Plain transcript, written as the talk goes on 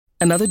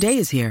Another day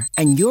is here,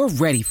 and you're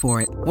ready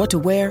for it. What to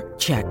wear?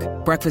 Check.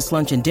 Breakfast,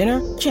 lunch, and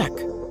dinner? Check.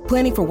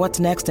 Planning for what's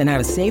next and how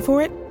to save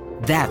for it?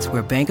 That's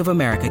where Bank of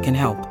America can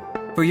help.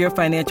 For your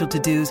financial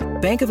to-dos,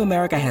 Bank of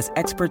America has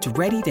experts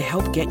ready to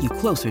help get you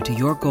closer to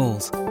your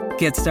goals.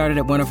 Get started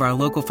at one of our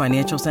local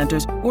financial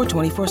centers or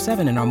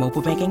 24/7 in our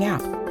mobile banking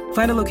app.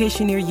 Find a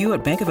location near you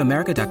at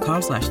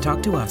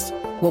bankofamerica.com/talktous.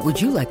 What would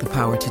you like the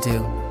power to do?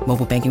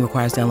 Mobile banking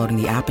requires downloading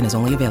the app and is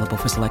only available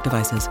for select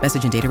devices.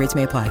 Message and data rates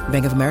may apply.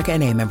 Bank of America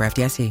N.A., member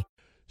FDIC.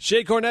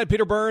 Shay Cornett,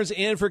 Peter Burns,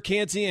 and for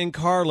Canty and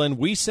Carlin,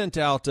 we sent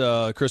out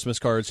Christmas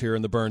cards here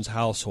in the Burns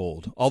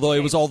household. Although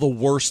it was all the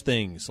worst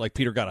things. Like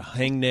Peter got a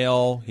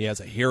hangnail. He has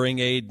a hearing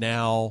aid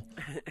now.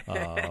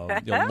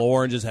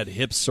 Lauren just had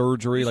hip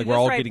surgery. Like we're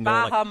all getting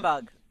bah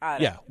humbug.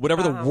 Yeah,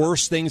 whatever the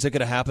worst things that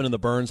could have happened in the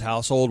Burns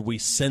household, we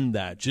send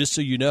that just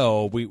so you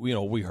know.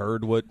 We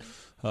heard what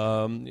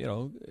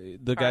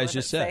the guys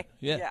just said.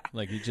 Yeah,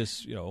 like he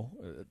just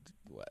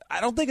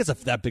I don't think it's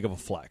that big of a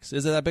flex.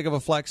 Is it that big of a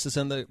flex to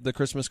send the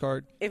Christmas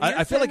card?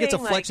 I feel like it's a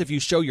flex if you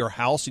show your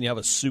house and you have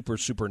a super,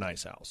 super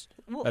nice house.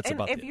 Well, That's and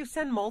about if you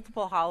send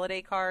multiple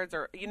holiday cards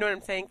or, you know what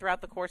I'm saying,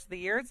 throughout the course of the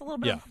year, it's a little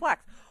bit of a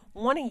flex.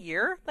 One a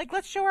year? Like,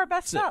 let's show our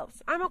best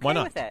selves. I'm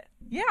okay with it.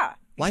 Yeah.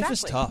 Life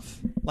is tough.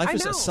 Life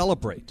is a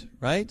celebrate,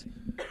 right?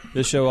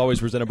 This show always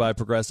presented by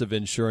Progressive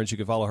Insurance. You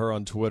can follow her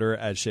on Twitter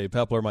at Shay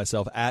Pepler,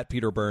 myself at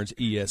Peter Burns,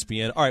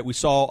 ESPN. All right, we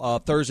saw a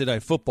Thursday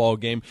Night Football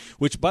game,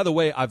 which, by the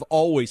way, I've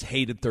always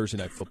hated Thursday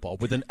Night Football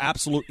with an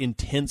absolute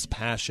intense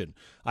passion.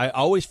 I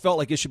always felt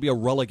like it should be a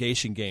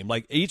relegation game.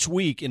 Like each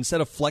week, instead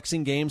of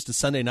flexing games to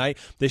Sunday night,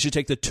 they should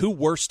take the two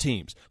worst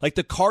teams. Like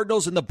the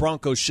Cardinals and the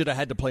Broncos should have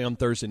had to play on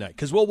Thursday night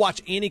because we'll watch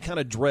any kind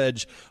of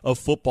dredge of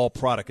football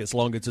product as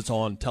long as it's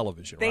on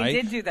television, right? They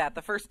did do that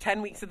the first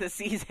 10 weeks of the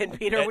season,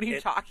 Peter. What are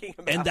you talking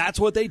about? And that's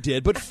what they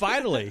did. But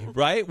finally,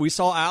 right, we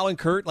saw Al and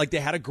Kurt, like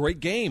they had a great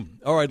game,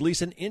 or at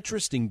least an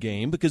interesting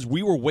game, because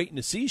we were waiting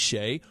to see,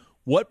 Shay,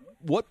 what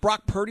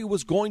Brock Purdy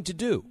was going to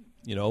do.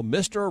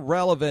 Mr.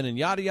 Irrelevant and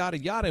yada, yada,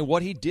 yada. And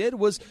what he did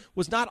was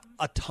not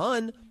a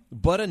ton,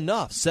 but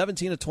enough.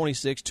 17 of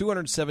 26,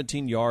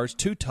 217 yards,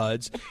 2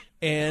 tuds,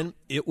 and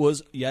it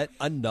was yet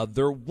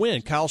another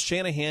win. Kyle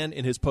Shanahan,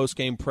 in his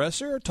post-game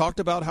presser, talked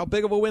about how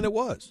big of a win it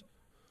was.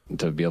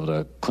 To be able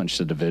to clinch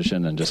the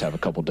division and just have a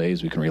couple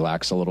days we can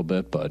relax a little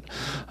bit, but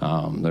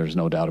there's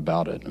no doubt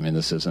about it. I mean,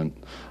 this isn't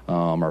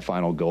our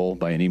final goal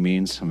by any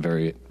means. I'm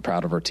very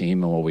proud of our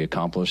team and what we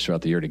accomplished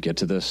throughout the year to get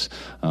to this.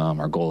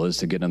 Our goal is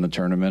to get in the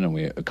tournament, and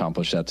we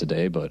accomplished that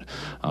today, but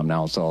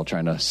now it's all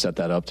trying to set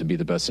that up to be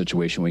the best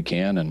situation we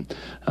can and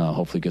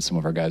hopefully get some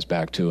of our guys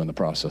back, too, in the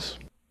process.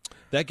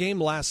 That game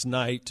last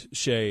night,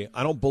 Shay,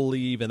 I don't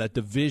believe in that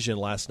division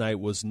last night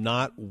was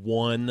not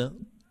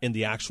won in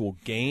the actual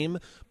game,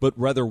 but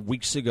rather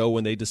weeks ago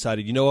when they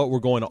decided, you know what, we're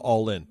going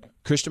all in.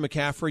 Christian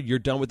McCaffrey, you're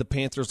done with the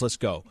Panthers, let's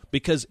go.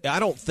 Because I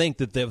don't think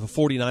that the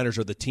 49ers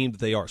are the team that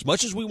they are. As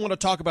much as we want to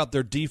talk about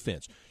their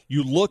defense,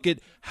 you look at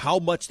how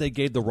much they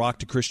gave the rock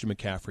to Christian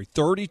McCaffrey.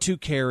 32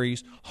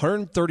 carries,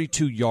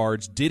 132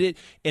 yards, did it,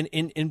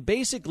 and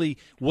basically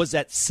was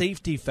that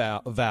safety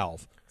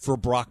valve for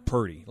Brock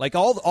Purdy. Like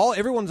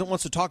everyone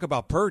wants to talk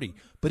about Purdy,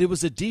 but it was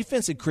the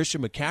defense and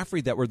Christian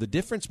McCaffrey that were the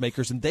difference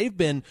makers, and they've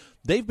been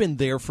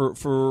there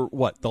for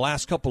what, the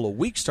last couple of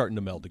weeks starting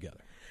to meld together.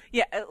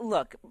 Yeah,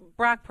 look,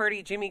 Brock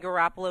Purdy, Jimmy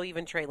Garoppolo,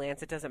 even Trey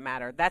Lance, it doesn't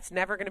matter. That's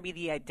never going to be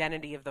the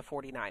identity of the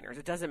 49ers.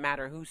 It doesn't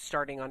matter who's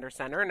starting under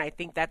center, and I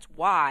think that's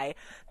why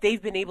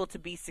they've been able to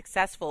be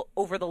successful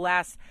over the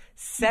last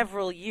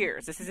several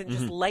years. This isn't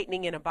just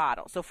lightning in a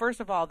bottle. So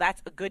first of all,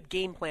 that's a good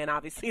game plan,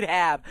 obviously, to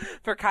have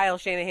for Kyle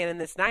Shanahan and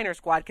this Niner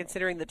squad,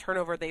 considering the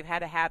turnover they've had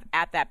to have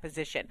at that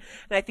position.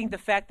 And I think the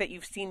fact that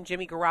you've seen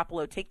Jimmy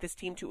Garoppolo take this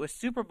team to a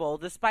Super Bowl,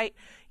 despite,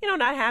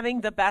 not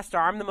having the best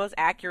arm, the most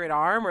accurate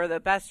arm, or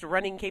the best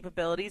running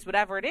capabilities,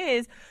 whatever it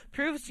is,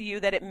 proves to you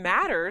that it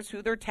matters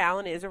who their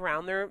talent is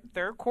around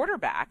their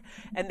quarterback.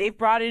 And they've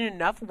brought in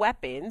enough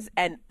weapons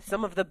and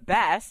some of the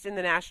best in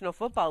the National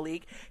Football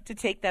League to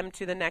take them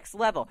to the next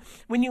level.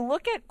 When you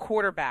look at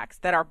quarterbacks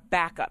that are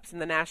backups in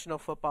the National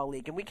Football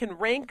League, and we can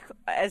rank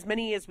as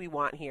many as we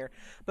want here,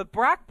 but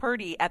Brock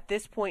Purdy at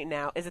this point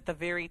now is at the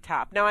very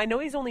top. Now, I know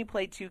he's only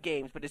played 2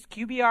 games, but his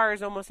QBR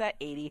is almost at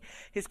 80.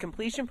 His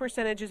completion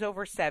percentage is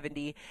over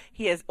 70.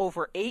 He has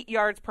over 8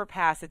 yards per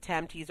pass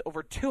attempt. He's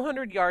over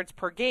 200 yards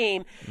per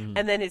game,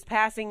 and then his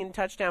passing and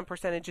touchdown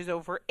percentage is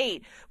over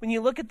 8. When you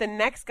look at the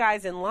next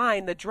guys in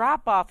line, the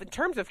drop-off in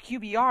terms of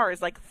QBR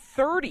is like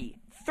 30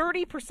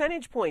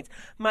 percentage points.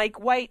 Mike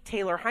White,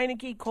 Taylor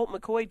Heineke, Colt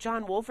McCoy,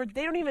 John Wolford,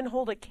 they don't even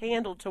hold a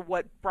candle to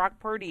what Brock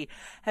Purdy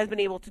has been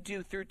able to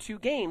do through 2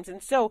 games.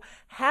 And so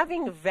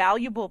having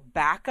valuable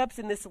backups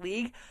in this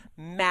league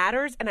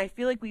matters, and I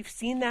feel like we've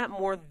seen that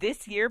more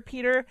this year,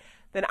 Peter,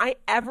 than I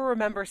ever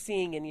remember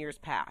seeing in years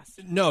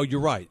past. No,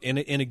 you're right. And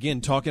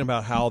again, talking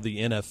about how the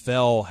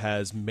NFL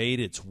has made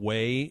its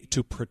way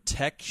to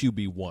protect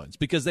QB1s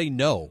because they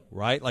know,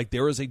 right? Like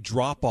there is a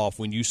drop-off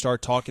when you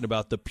start talking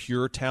about the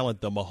pure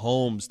talent, the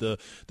Mahomes,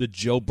 the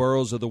Joe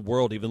Burrows of the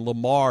world, even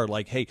Lamar,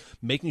 like, hey,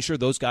 making sure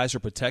those guys are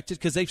protected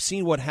because they've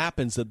seen what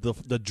happens,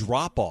 the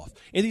drop-off.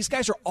 And these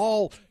guys are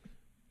all,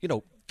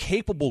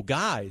 capable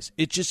guys.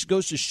 It just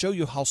goes to show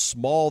you how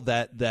small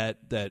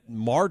that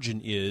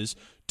margin is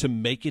to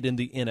make it in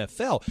the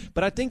NFL.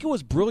 But I think it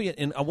was brilliant,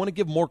 and I want to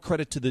give more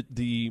credit to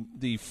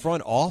the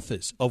front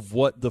office of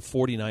what the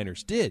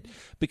 49ers did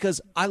because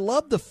I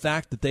love the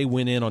fact that they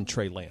went in on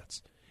Trey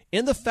Lance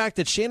and the fact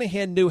that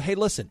Shanahan knew, hey,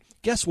 listen,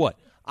 guess what?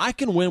 I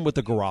can win with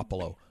a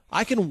Garoppolo.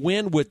 I can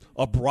win with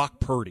a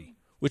Brock Purdy,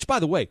 which, by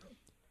the way,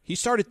 he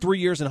started 3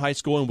 years in high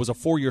school and was a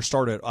 4-year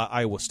starter at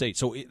Iowa State.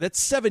 So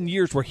that's 7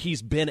 years where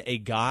he's been a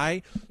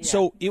guy. Yeah.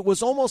 So it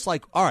was almost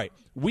like, all right,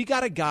 we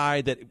got a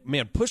guy that,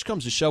 man, push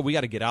comes to shove, we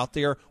got to get out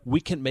there.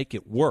 We can make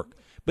it work.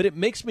 But it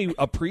makes me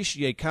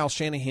appreciate Kyle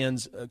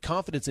Shanahan's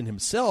confidence in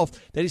himself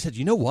that he said,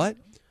 you know what?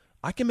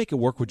 I can make it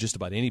work with just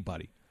about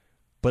anybody.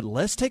 But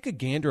let's take a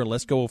gander and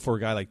let's go for a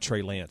guy like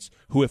Trey Lance,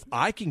 who if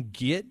I can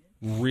get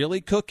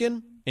really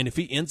cooking and if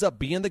he ends up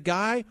being the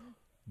guy,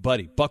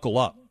 buddy, buckle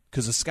up.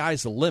 Because the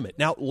sky's the limit.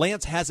 Now,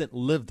 Lance hasn't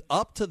lived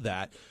up to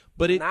that,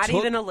 but not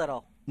even a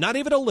little. Not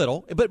even a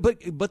little,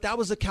 but that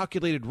was a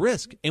calculated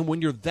risk. And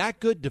when you're that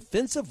good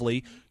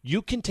defensively,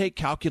 you can take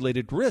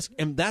calculated risk.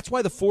 And that's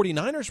why the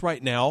 49ers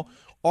right now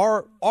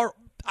are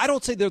I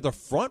don't say they're the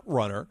front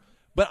runner,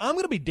 but I'm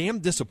going to be damn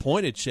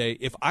disappointed, Shay,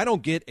 if I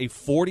don't get a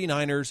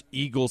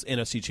 49ers-Eagles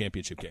NFC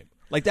Championship game.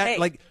 Like that,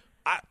 hey.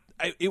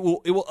 It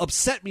will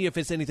upset me if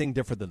it's anything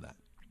different than that.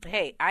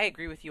 Hey, I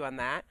agree with you on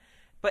that.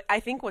 But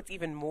I think what's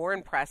even more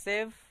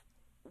impressive,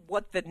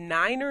 what the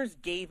Niners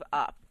gave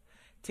up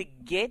to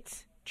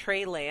get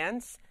Trey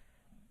Lance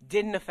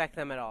didn't affect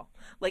them at all.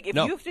 Like, if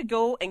you have to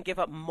go and give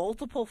up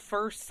multiple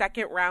first,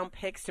 second-round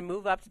picks to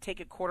move up to take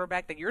a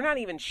quarterback that you're not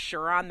even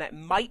sure on that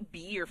might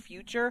be your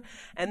future,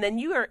 and then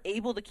you are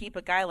able to keep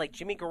a guy like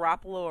Jimmy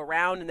Garoppolo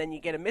around, and then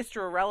you get a Mr.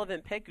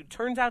 Irrelevant pick who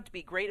turns out to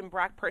be great in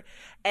Brock Purdy,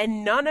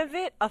 and none of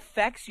it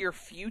affects your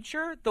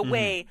future the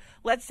way,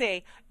 let's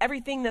say,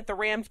 everything that the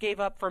Rams gave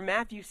up for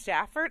Matthew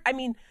Stafford. I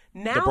mean,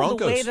 now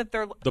the way that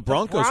they're the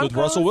Broncos with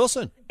Russell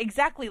Wilson.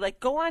 Exactly. Like,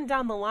 go on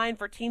down the line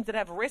for teams that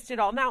have risked it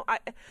all. Now,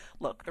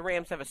 look, the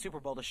Rams have a Super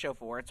Bowl to show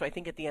for it, so I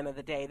think at the end of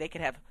the day, they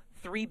could have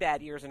 3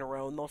 bad years in a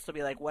row, and they'll still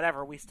be like,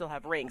 whatever, we still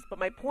have rings. But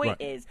my point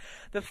is,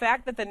 the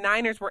fact that the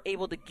Niners were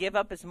able to give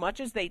up as much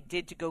as they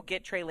did to go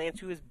get Trey Lance,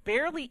 who has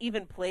barely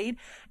even played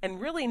and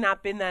really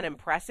not been that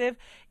impressive,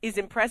 is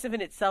impressive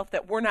in itself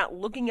that we're not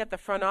looking at the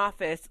front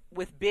office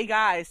with big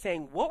eyes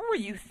saying, what were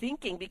you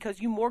thinking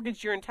because you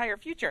mortgaged your entire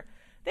future?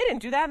 They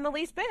didn't do that in the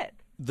least bit.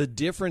 The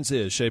difference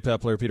is, Shea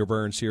Pepler, Peter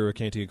Burns, Sierra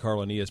Canty, and Carl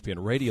on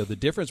ESPN Radio, the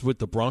difference with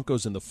the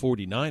Broncos and the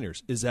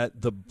 49ers is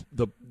that the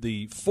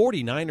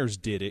 49ers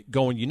did it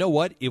going, you know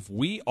what, if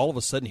we all of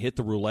a sudden hit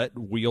the roulette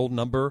wheel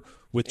number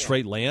with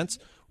Trey Lance,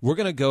 we're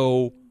going to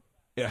go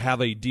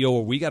have a deal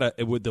where we got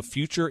with the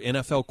future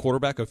NFL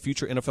quarterback, a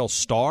future NFL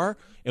star,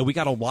 and we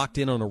got him locked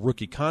in on a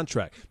rookie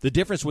contract. The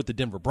difference with the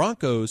Denver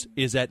Broncos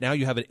is that now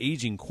you have an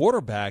aging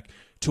quarterback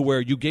to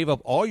where you gave up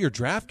all your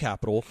draft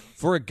capital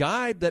for a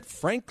guy that,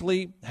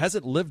 frankly,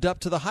 hasn't lived up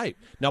to the hype.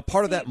 Now,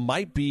 part of that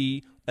might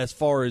be as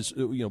far as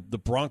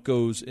the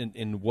Broncos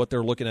and what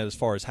they're looking at as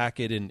far as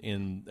Hackett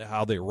and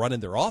how they're running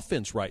their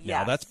offense right now.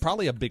 Yes. That's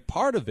probably a big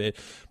part of it.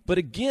 But,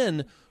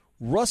 again,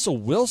 Russell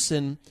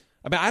Wilson –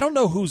 I mean, I don't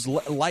know who's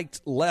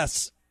liked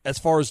less as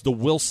far as the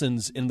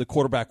Wilsons in the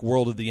quarterback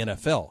world of the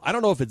NFL. I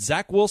don't know if it's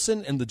Zach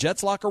Wilson in the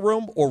Jets locker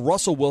room or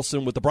Russell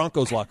Wilson with the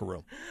Broncos locker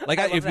room. Like,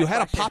 if you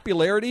had a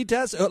popularity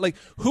test, like,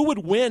 who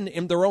would win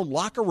in their own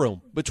locker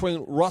room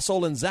between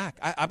Russell and Zach?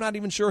 I'm not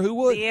even sure who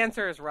would. The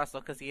answer is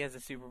Russell because he has a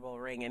Super Bowl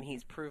ring and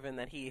he's proven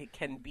that he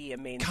can be a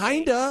mainstay.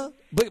 Kinda,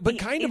 but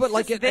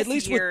like at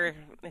least year,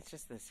 it's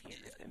just this year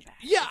it's been bad.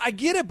 Yeah, I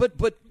get it,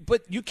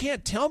 but you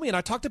can't tell me. And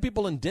I talk to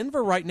people in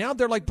Denver right now.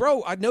 They're like,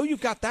 bro, I know you've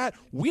got that.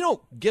 We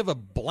don't give a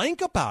blank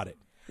about it.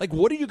 Like,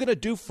 what are you going to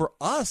do for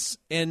us?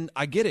 And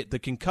I get it. The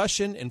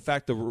concussion, in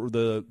fact,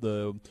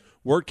 the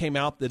word came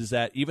out that is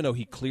that even though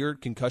he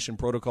cleared concussion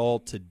protocol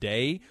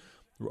today,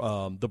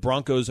 the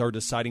Broncos are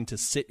deciding to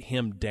sit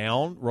him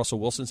down. Russell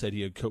Wilson said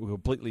he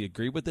completely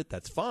agreed with it.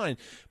 That's fine.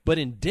 But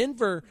in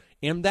Denver,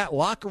 in that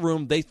locker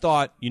room, they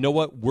thought, you know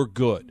what, we're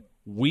good.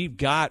 We've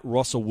got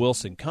Russell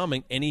Wilson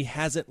coming, and he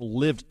hasn't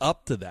lived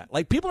up to that.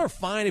 Like, people are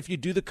fine if you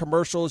do the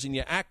commercials and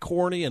you act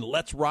corny and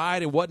let's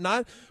ride and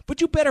whatnot, but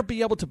you better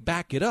be able to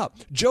back it up.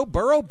 Joe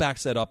Burrow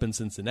backs that up in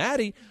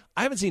Cincinnati.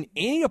 I haven't seen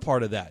any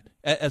part of that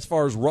as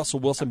far as Russell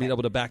Wilson being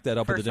able to back that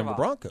up with the Denver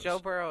Broncos. Joe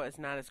Burrow is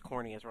not as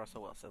corny as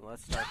Russell Wilson.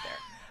 Let's start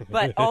there.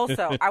 But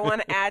also, I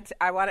want to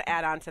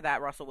add on to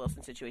that Russell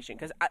Wilson situation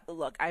because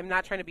look, I'm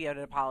not trying to be an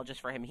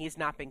apologist for him. He's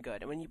not been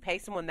good, and when you pay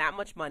someone that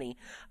much money,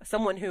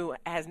 someone who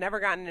has never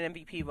gotten an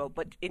MVP vote,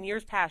 but in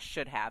years past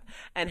should have,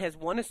 and has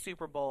won a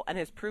Super Bowl and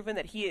has proven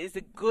that he is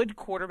a good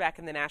quarterback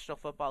in the National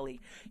Football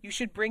League, you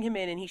should bring him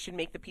in and he should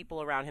make the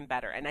people around him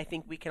better. And I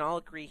think we can all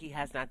agree he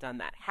has not done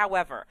that.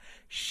 However,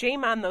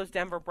 shame on those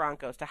Denver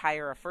Broncos to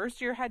hire a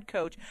first-year head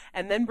coach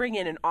and then bring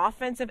in an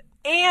offensive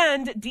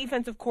and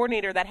defensive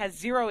coordinator that has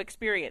zero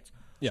experience.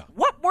 Yeah.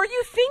 What were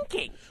you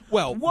thinking?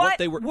 Well, what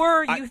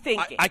were you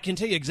thinking? I can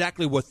tell you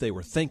exactly what they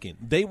were thinking.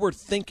 They were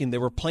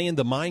playing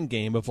the mind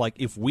game of like,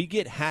 if we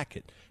get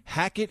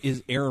Hackett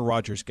is Aaron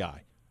Rodgers'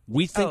 guy.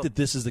 We think that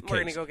this is the case. We're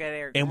going to go get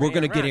Aaron, and we're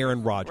going to get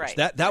Aaron Rodgers.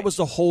 Right. That was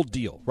the whole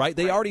deal, right?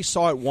 They already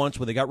saw it once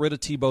when they got rid of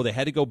Tebow. They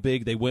had to go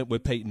big. They went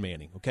with Peyton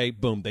Manning. Okay,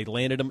 boom. They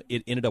landed him.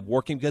 It ended up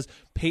working because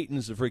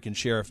Peyton's the freaking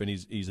sheriff and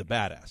he's a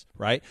badass,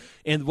 right?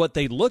 And what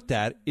they looked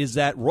at is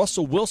that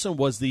Russell Wilson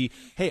was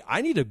hey,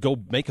 I need to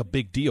go make a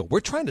big deal. We're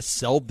trying to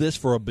sell this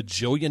for $1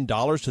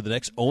 bajillion to the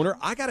next owner.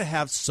 I got to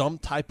have some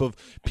type of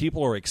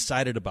people are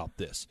excited about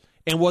this.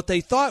 And what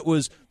they thought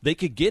was they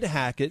could get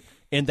Hackett,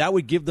 and that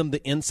would give them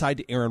the inside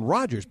to Aaron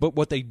Rodgers. But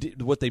what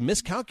they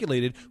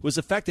miscalculated was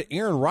the fact that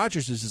Aaron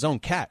Rodgers is his own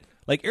cat.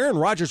 Like, Aaron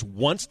Rodgers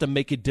wants to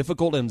make it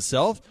difficult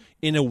himself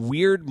in a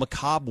weird,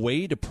 macabre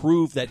way to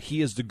prove that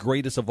he is the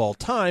greatest of all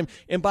time.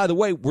 And by the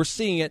way, we're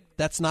seeing it.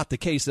 That's not the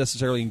case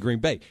necessarily in Green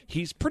Bay.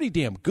 He's pretty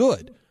damn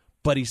good,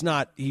 but he's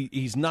not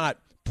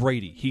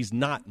Brady. He's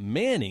not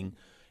Manning.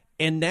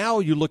 And now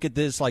you look at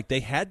this like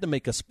they had to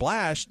make a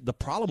splash. The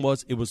problem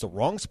was it was the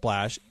wrong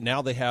splash.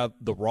 Now they have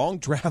the wrong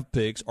draft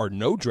picks or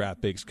no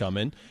draft picks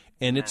coming.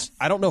 And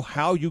I don't know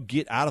how you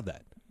get out of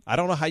that. I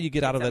don't know how you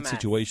get out of that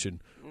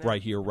situation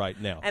right here, right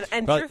now.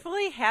 And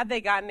truthfully, had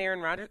they gotten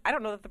Aaron Rodgers, I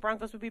don't know that the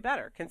Broncos would be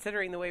better,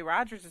 considering the way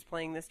Rodgers is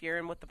playing this year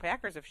and what the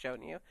Packers have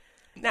shown you.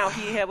 Now,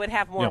 he would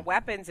have more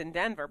weapons in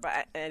Denver,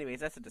 but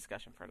anyways, that's a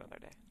discussion for another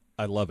day.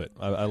 I love it.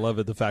 I love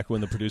it, the fact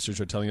when the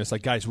producers are telling us,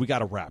 like, guys, we got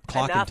to wrap.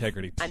 Clock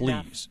integrity, please.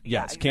 Enough. Yes,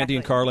 Yeah, exactly. Canty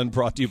and Carlin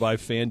brought to you by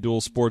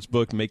FanDuel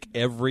Sportsbook. Make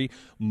every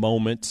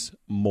moment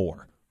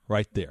more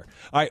right there.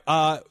 All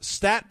right,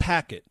 Stat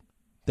Packet.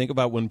 Think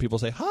about when people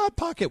say, Hot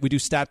Pocket, we do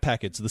Stat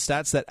Packets, the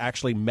stats that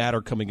actually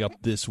matter coming up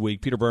this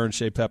week. Peter Burns,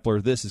 Shea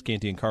Pepler, this is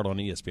Canty and Carlin on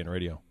ESPN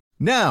Radio.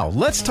 Now,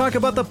 let's talk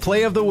about the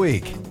play of the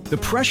week. The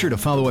pressure to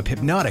follow up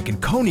Hypnotic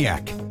and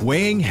Cognac,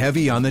 weighing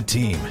heavy on the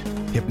team.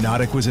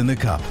 Hypnotic was in the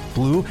cup,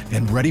 blue,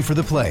 and ready for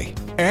the play.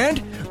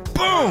 And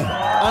boom!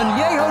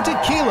 Añejo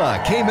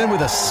Tequila came in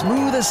with a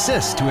smooth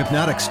assist to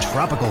Hypnotic's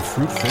tropical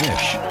fruit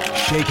finish.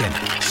 Shaken,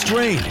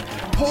 strained,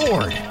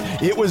 poured.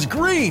 It was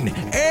green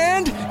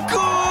and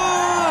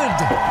good!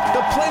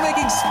 The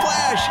playmaking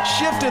splash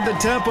shifted the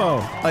tempo.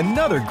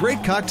 Another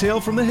great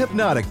cocktail from the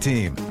Hypnotic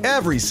team.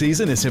 Every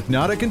season is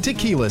Hypnotic and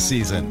Tequila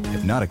season.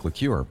 Hypnotic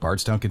Liqueur,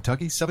 Bardstown,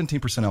 Kentucky,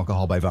 17%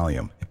 alcohol by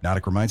volume.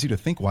 Hypnotic reminds you to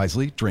think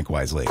wisely, drink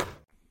wisely.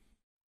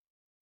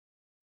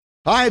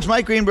 Hi, it's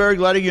Mike Greenberg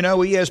letting you know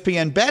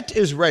ESPN Bet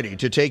is ready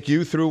to take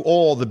you through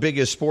all the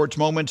biggest sports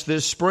moments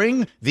this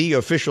spring. The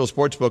official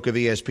sportsbook of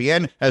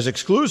ESPN has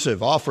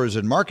exclusive offers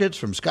and markets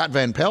from Scott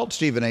Van Pelt,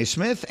 Stephen A.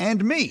 Smith,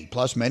 and me,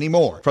 plus many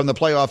more. From the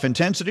playoff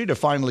intensity to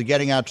finally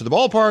getting out to the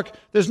ballpark,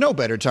 there's no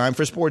better time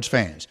for sports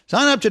fans.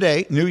 Sign up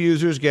today. New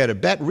users get a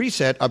bet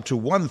reset up to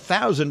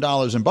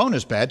 $1,000 in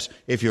bonus bets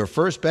if your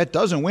first bet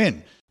doesn't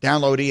win.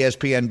 Download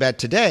ESPN Bet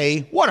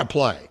today. What a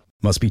play.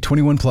 Must be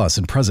 21 plus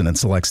and present in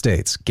select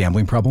states.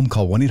 Gambling problem?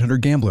 Call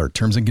 1-800-GAMBLER.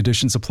 Terms and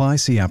conditions apply.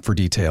 See app for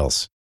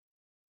details.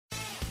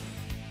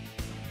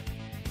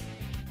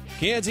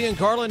 Canty and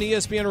Carlin,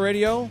 ESPN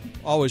Radio,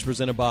 always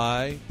presented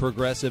by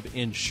Progressive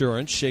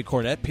Insurance. Shea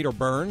Cornett, Peter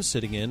Burns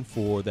sitting in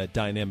for that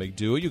dynamic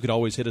duo. You can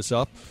always hit us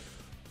up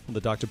on the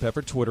Dr.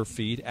 Pepper Twitter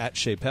feed, at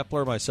Shea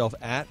Pepler, myself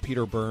at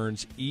Peter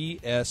Burns,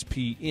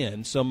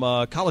 ESPN. Some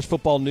college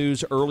football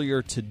news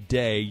earlier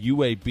today.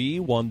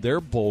 UAB won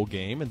their bowl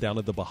game and down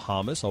at the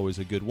Bahamas, always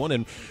a good one.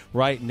 And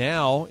right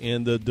now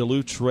in the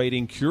Duluth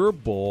Trading Cure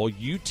Bowl,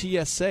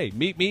 UTSA,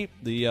 meet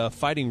the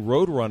Fighting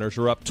Roadrunners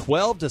are up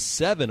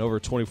 12-7 over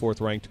 24th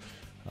ranked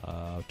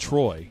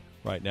Troy.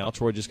 Right now,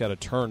 Troy just got a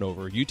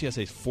turnover.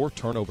 UTSA's fourth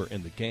turnover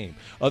in the game.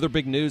 Other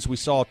big news we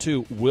saw,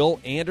 too,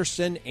 Will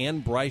Anderson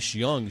and Bryce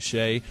Young,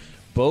 Shea,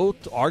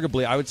 both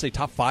arguably, I would say,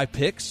 top 5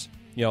 picks.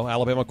 You know,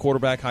 Alabama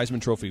quarterback,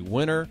 Heisman Trophy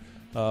winner,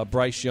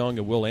 Bryce Young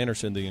and Will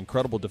Anderson, the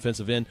incredible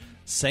defensive end,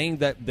 saying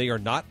that they are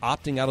not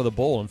opting out of the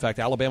bowl. In fact,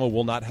 Alabama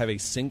will not have a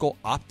single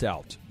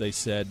opt-out, they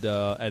said,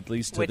 at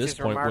least to this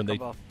point, when they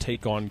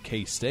take on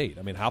K-State.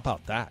 I mean, how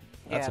about that?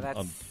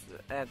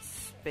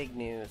 That's big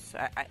news.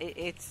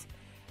 It's...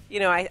 You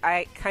know,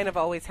 I kind of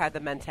always had the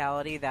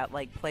mentality that,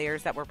 like,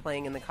 players that were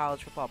playing in the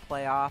college football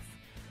playoff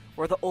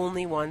were the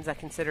only ones that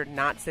considered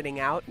not sitting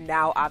out.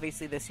 Now,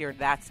 obviously, this year,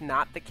 that's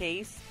not the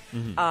case.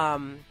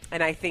 Mm-hmm.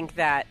 And I think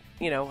that,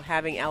 you know,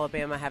 having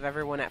Alabama have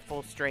everyone at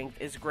full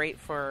strength is great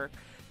for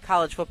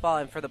college football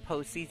and for the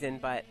postseason.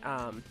 But,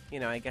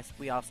 you know, I guess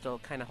we all still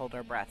kind of hold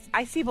our breaths.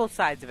 I see both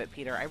sides of it,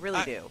 Peter. I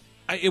really do.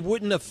 It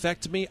wouldn't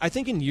affect me. I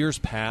think in years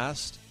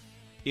past,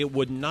 it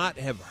would not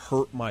have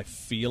hurt my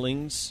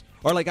feelings.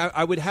 Or like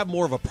I would have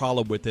more of a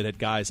problem with it had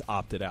guys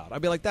opted out.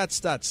 I'd be like,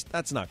 that's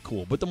not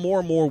cool. But the more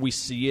and more we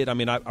see it, I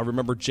mean, I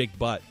remember Jake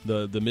Butt,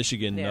 the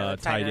Michigan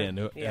tight end,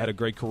 who had a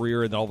great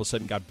career and then all of a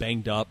sudden got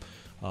banged up.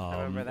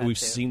 We've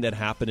seen that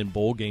happen in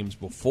bowl games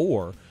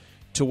before,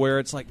 to where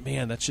it's like,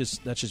 man, that's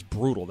just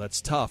brutal.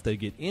 That's tough. They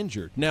get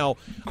injured. Now,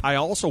 I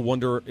also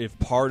wonder if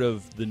part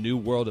of the new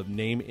world of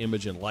name,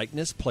 image, and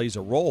likeness plays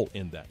a role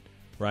in that.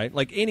 Right,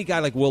 like any guy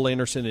like Will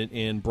Anderson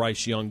and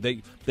Bryce Young,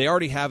 they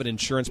already have an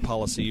insurance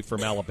policy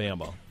from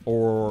Alabama,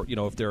 or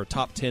if they're a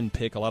top 10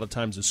 pick, a lot of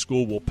times the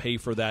school will pay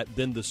for that.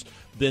 Then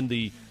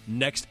the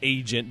next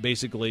agent,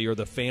 basically, or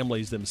the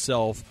families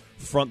themselves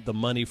front the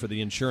money for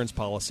the insurance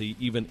policy,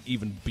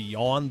 even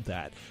beyond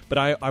that. But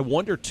I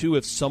wonder too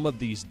if some of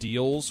these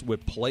deals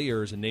with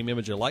players and name,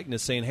 image, and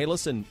likeness saying, hey,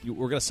 listen,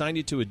 we're going to sign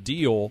you to a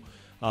deal.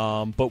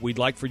 But we'd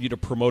like for you to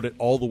promote it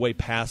all the way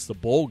past the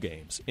bowl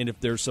games. And if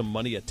there's some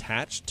money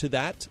attached to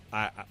that,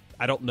 I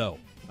don't know.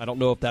 I don't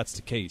know if that's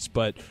the case.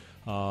 But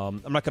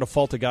I'm not going to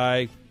fault a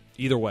guy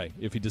either way.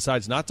 If he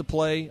decides not to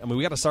play, I mean,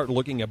 we got to start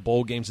looking at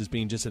bowl games as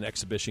being just an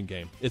exhibition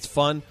game. It's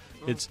fun.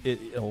 And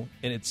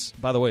it's,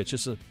 by the way,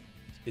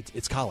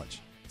 it's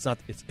college. It's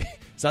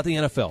not the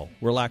NFL.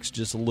 Relax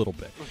just a little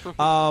bit.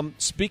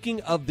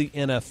 Speaking of the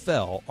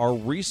NFL, our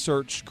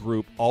research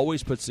group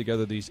always puts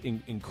together these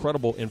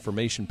incredible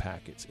information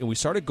packets. And we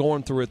started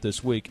going through it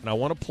this week, and I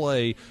want to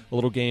play a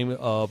little game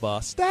of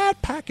Stat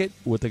Packet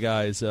with the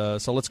guys. So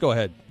let's go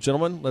ahead.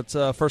 Gentlemen, let's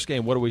first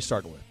game, what are we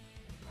starting with?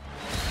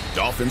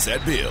 Dolphins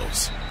at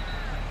Bills.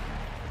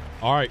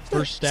 All right,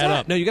 first stat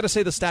up. No, you got to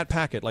say the Stat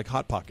Packet like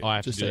Hot Pocket. Oh, I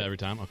have to do that every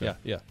time? Okay.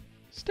 Yeah.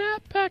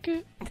 Stat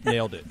Packet.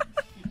 Nailed it.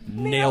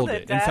 Nailed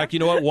it. In fact, you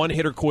know what? One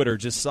hitter quitter.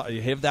 Just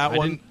have that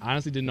one.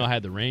 Honestly didn't know I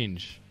had the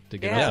range to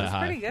get up that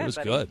high. Pretty good, it was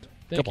buddy. good.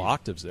 Thank Couple you.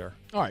 octaves there.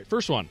 All right,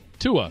 first one.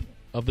 Tua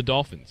of the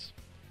Dolphins.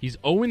 He's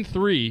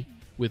 0-3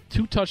 with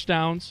 2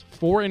 touchdowns,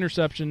 4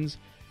 interceptions,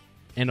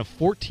 and a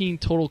 14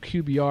 total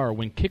QBR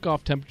when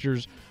kickoff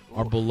temperatures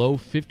are below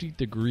 50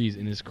 degrees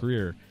in his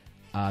career.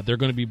 They're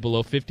going to be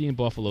below 50 in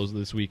Buffalo's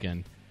this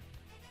weekend.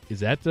 Is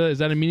that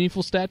a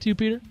meaningful stat to you,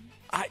 Peter?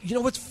 You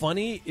know what's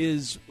funny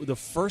is the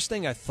first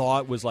thing I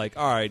thought was like,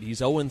 all right,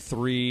 he's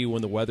 0-3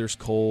 when the weather's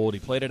cold.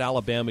 He played at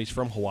Alabama. He's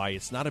from Hawaii.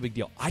 It's not a big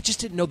deal. I just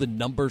didn't know the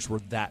numbers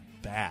were that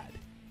bad.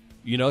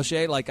 You know,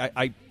 Shay? Like,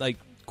 I like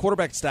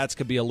quarterback stats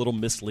could be a little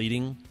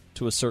misleading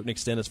to a certain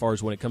extent as far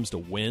as when it comes to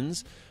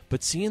wins.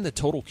 But seeing the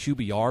total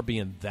QBR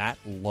being that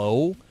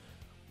low,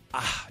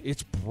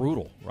 it's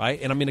brutal,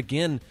 right? And, I mean,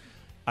 again,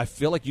 I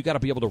feel like you got to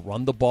be able to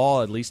run the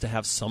ball at least to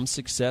have some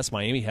success.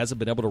 Miami hasn't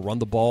been able to run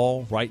the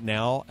ball right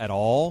now at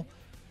all.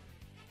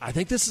 I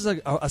think this is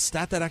a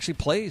stat that actually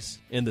plays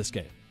in this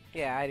game.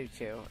 Yeah, I do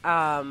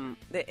too.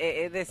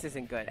 This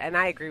isn't good, and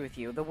I agree with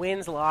you. The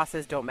wins,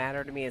 losses don't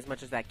matter to me as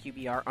much as that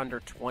QBR under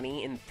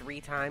 20 in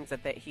 3 times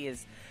that he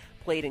has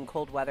played in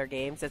cold weather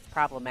games. It's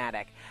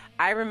problematic.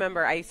 I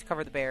remember I used to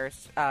cover the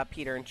Bears,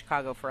 Peter, in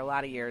Chicago for a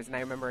lot of years, and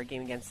I remember a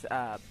game against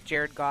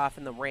Jared Goff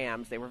and the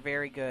Rams. They were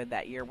very good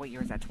that year. What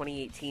year was that?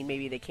 2018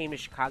 maybe. They came to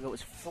Chicago. It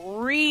was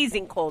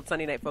freezing cold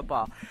Sunday Night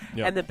Football,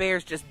 and the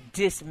Bears just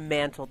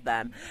dismantled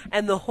them.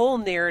 And the whole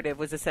narrative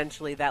was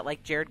essentially that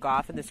like Jared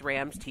Goff and this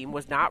Rams team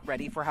was not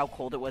ready for how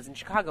cold it was in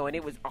Chicago, and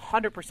it was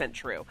 100%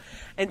 true.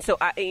 And so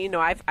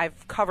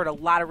I've covered a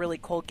lot of really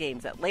cold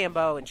games at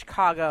Lambeau in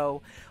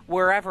Chicago,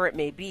 wherever it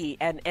may be,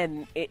 and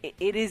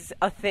it is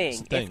a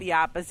thing. If the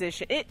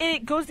opposition,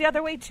 it goes the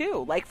other way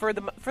too. Like for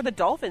the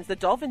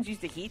Dolphins use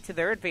the heat to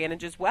their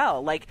advantage as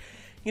well. Like,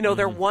 you know,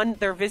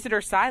 their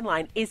visitor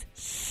sideline is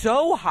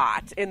so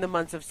hot in the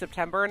months of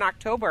September and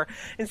October,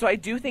 and so I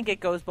do think it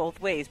goes both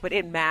ways. But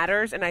it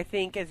matters, and I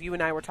think as you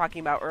and I were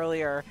talking about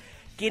earlier,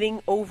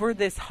 getting over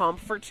this hump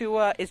for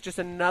Tua is just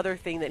another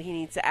thing that he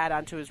needs to add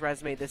onto his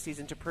resume this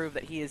season to prove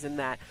that he is in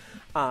that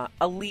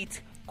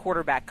elite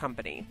quarterback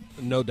company.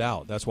 No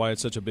doubt. That's why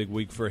it's such a big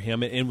week for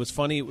him. And what's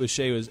funny with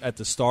Shay was at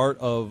the start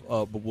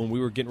of when we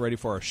were getting ready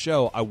for our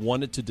show, I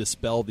wanted to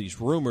dispel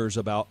these rumors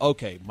about,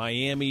 okay,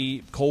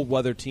 Miami cold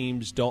weather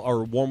teams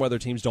or warm weather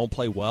teams don't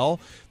play well.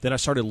 Then I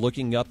started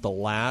looking up the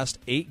last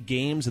 8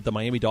 games that the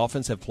Miami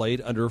Dolphins have played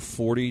under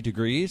 40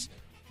 degrees,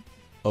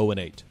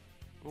 0-8.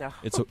 No.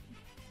 It's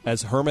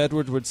as Herm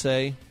Edwards would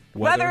say,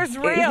 weather's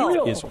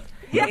real. It's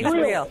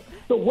real.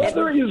 The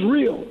weather is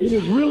real. It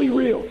is really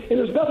real. And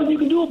there's nothing you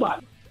can do about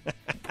it.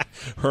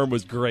 Herm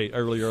was great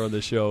earlier on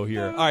the show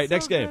here. All right,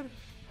 next game.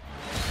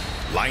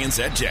 Lions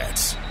at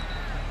Jets.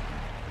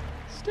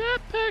 Stat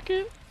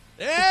Packet.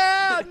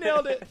 Yeah,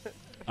 nailed it.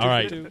 All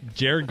right,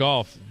 Jared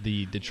Goff,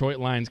 the Detroit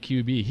Lions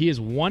QB, he is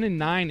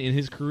 1-9 in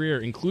his career,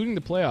 including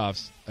the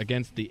playoffs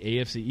against the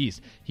AFC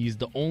East. He's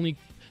the only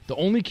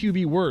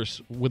QB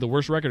with a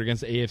worse record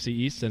against the AFC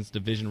East since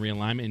division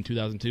realignment in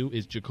 2002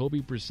 is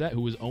Jacoby Brissett,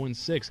 who was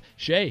 0-6.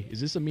 Shay,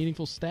 is this a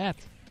meaningful stat?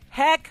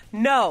 Heck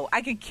no.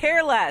 I could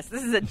care less.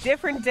 This is a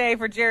different day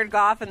for Jared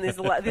Goff and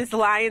this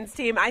Lions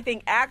team. I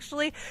think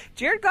actually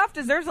Jared Goff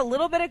deserves a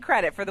little bit of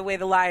credit for the way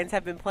the Lions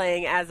have been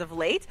playing as of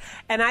late.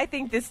 And I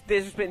think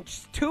there's been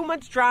too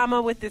much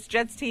drama with this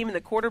Jets team and the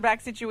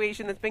quarterback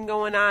situation that's been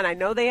going on. I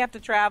know they have to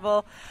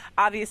travel.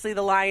 Obviously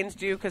the Lions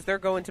do because they're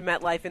going to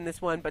MetLife in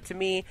this one. But to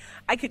me,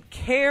 I could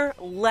care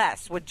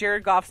less what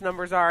Jared Goff's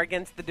numbers are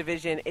against the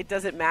division. It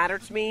doesn't matter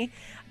to me.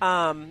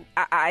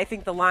 I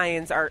think the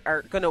Lions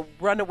are going to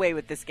run away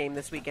with this game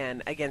this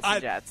weekend against the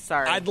Jets.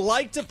 Sorry. I'd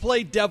like to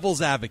play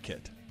devil's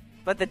advocate.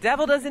 But the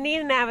devil doesn't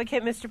need an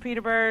advocate, Mr.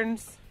 Peter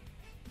Burns.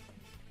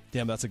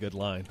 Damn, that's a good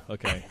line.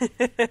 Okay.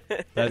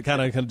 That kind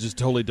of just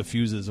totally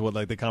diffuses what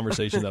the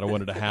conversation that I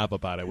wanted to have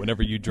about it.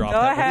 Whenever you drop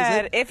that. Go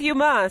ahead. If you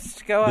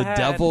must, go ahead. The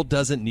devil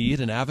doesn't need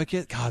an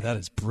advocate? God, that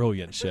is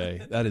brilliant,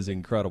 Shay. That is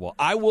incredible.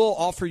 I will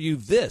offer you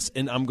this,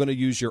 and I'm going to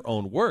use your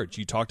own words.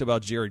 You talked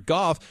about Jared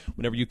Goff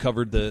whenever you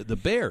covered the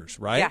Bears,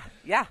 right?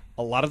 Yeah.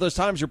 A lot of those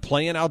times you're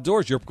playing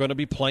outdoors. You're going to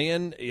be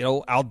playing,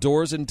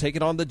 outdoors and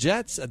taking on the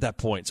Jets at that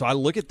point. So I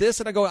look at this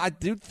and I go, I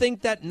do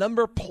think that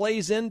number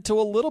plays into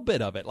a little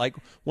bit of it. Like,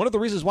 one of the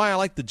reasons why I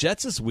like the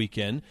Jets this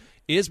weekend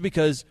is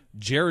because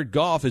Jared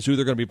Goff is who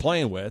they're going to be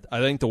playing with.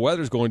 I think the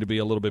weather's going to be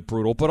a little bit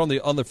brutal. But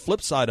on the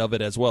flip side of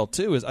it as well,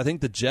 too, is I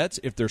think the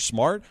Jets, if they're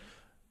smart,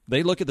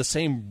 they look at the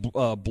same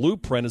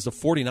blueprint as the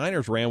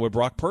 49ers ran with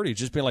Brock Purdy,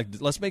 just being like,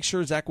 let's make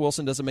sure Zach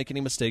Wilson doesn't make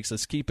any mistakes.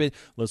 Let's keep it.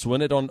 Let's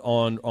win it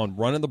on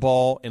running the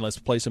ball, and let's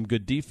play some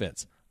good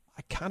defense.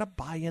 I kind of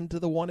buy into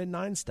the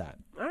 1-9 stat.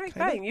 All right,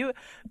 fine.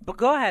 But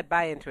go ahead,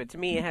 buy into it. To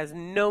me, it has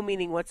no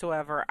meaning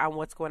whatsoever on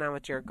what's going on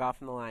with Jared Goff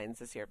and the Lions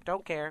this year.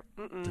 Don't care.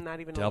 Not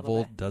even a little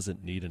devil bit.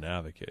 Doesn't need an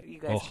advocate. You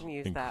guys can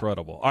use that.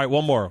 Incredible. All right,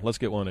 one more. Let's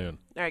get one in.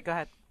 All right, go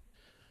ahead.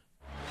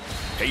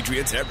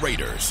 Patriots at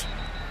Raiders.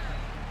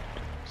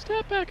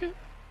 Stat packet.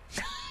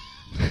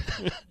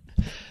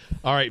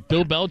 All right,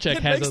 Bill Belichick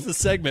it has makes the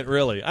segment,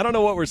 really. I don't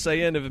know what we're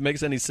saying, if it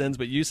makes any sense,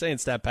 but you saying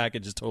stat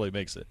package just totally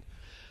makes it.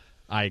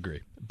 I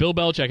agree. Bill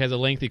Belichick has a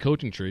lengthy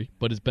coaching tree,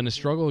 but it's been a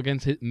struggle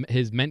against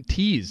his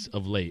mentees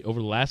of late. Over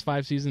the last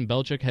 5 seasons,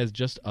 Belichick has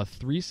just a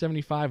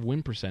 .375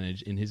 win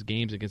percentage in his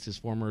games against his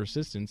former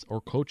assistants or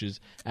coaches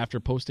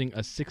after posting a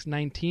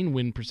 .619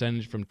 win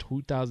percentage from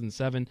 2000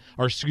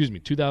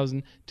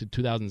 to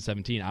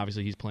 2017.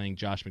 Obviously, he's playing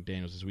Josh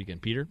McDaniels this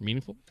weekend. Peter,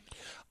 meaningful?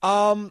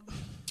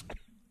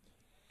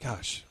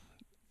 Gosh.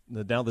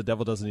 Now the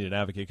devil doesn't need an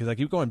advocate because I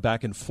keep going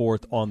back and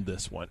forth on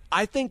this one.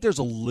 I think there's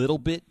a little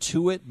bit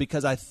to it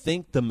because I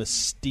think the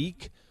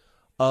mystique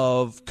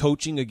of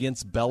coaching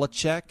against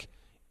Belichick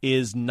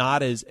is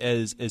not as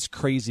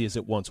crazy as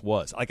it once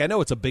was. Like, I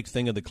know it's a big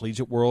thing in the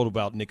collegiate world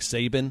about Nick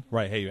Saban,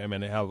 right? Hey, I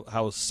mean,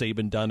 how's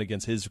Saban done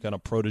against his kind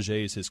of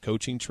proteges, his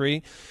coaching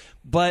tree?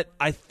 But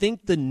I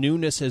think the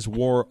newness has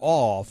wore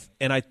off,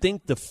 and I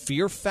think the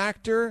fear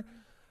factor.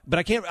 But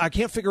I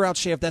can't figure out,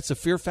 Shay, if that's the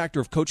fear factor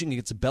of coaching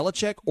against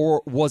Belichick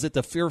or was it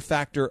the fear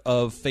factor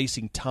of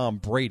facing Tom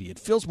Brady? It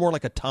feels more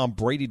like a Tom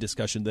Brady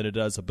discussion than it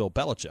does a Bill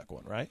Belichick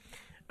one, right?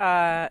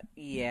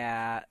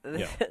 Yeah.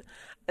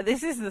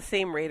 This is the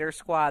same Raiders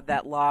squad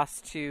that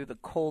lost to the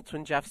Colts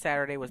when Jeff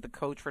Saturday was the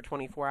coach for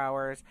 24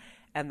 hours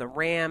and the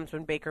Rams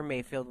when Baker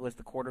Mayfield was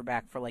the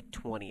quarterback for like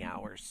 20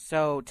 hours.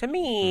 So to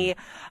me,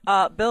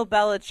 Bill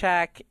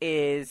Belichick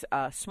is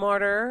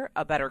smarter,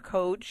 a better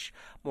coach,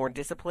 more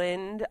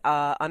disciplined,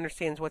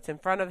 understands what's in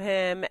front of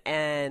him,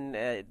 and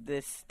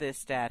this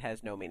stat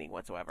has no meaning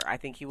whatsoever. I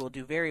think he will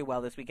do very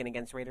well this weekend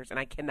against Raiders, and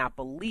I cannot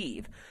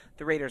believe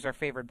the Raiders are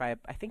favored by,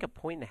 I think, 1.5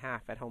 points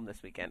at home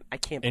this weekend. I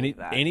can't believe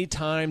that. Any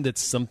time that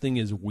something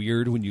is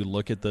weird when you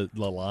look at the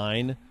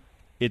line,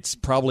 it's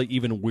probably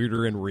even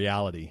weirder in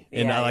reality.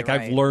 And right.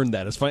 I've learned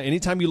that. It's funny.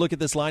 Anytime you look at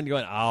this line,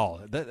 you're going, oh,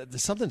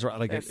 something's wrong.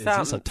 Like, is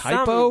this a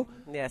typo?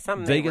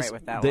 Something Vegas, right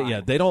with that line. Yeah,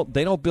 they don't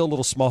build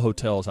little small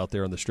hotels out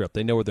there on the Strip.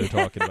 They know what they're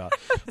talking about.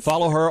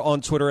 Follow her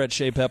on Twitter at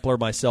Shay Pepler,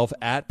 myself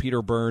at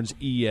Peter Burns,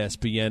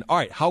 ESPN. All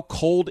right, how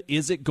cold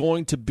is it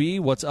going to be?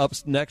 What's up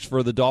next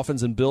for the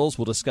Dolphins and Bills?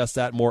 We'll discuss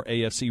that more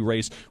AFC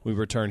race when we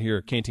return here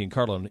at Canty and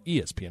Carlin on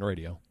ESPN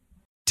Radio.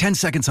 10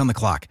 seconds on the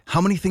clock. How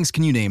many things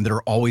can you name that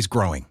are always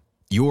growing?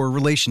 Your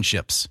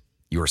relationships,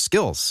 your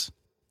skills,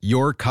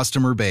 your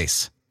customer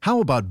base.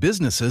 How about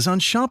businesses on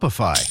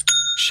Shopify?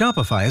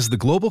 Shopify is the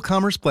global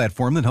commerce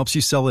platform that helps you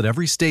sell at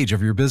every stage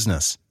of your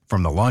business.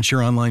 From the launch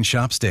your online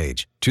shop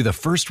stage to the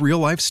first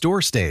real-life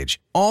store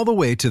stage, all the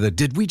way to the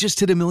did we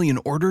just hit 1 million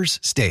orders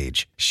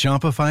stage.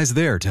 Shopify's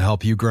there to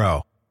help you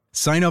grow.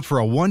 Sign up for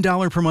a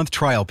 $1 per month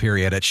trial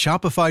period at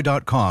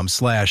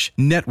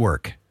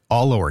shopify.com/network,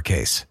 all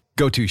lowercase.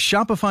 Go to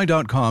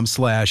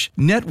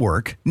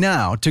shopify.com/network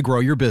now to grow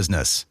your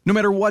business, no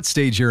matter what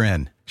stage you're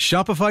in.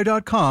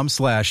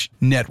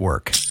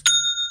 Shopify.com/network.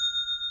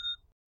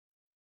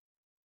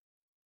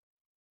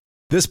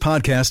 This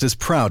podcast is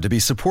proud to be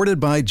supported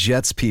by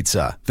Jets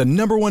Pizza, the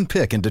 #1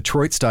 pick in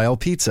Detroit-style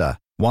pizza.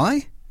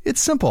 Why? It's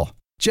simple.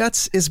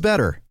 Jets is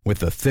better. With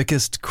the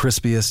thickest,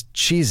 crispiest,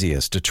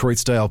 cheesiest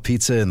Detroit-style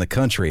pizza in the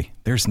country,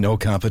 there's no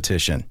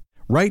competition.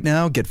 Right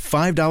now, get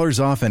 $5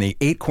 off any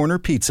 8-corner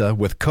pizza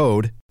with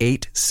code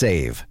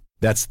 8SAVE.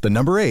 That's the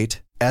number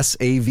 8,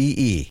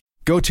 SAVE.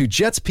 Go to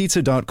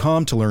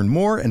jetspizza.com to learn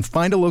more and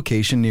find a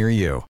location near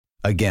you.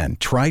 Again,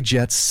 try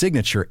Jet's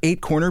signature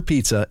 8-corner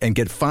pizza and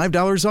get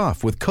 $5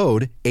 off with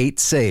code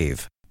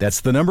 8SAVE.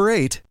 That's the number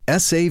 8,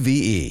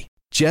 SAVE.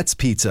 Jet's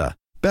Pizza.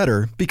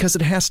 Better because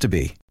it has to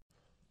be.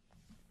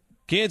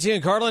 Canty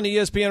and Carlin,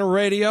 ESPN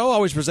Radio,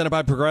 always presented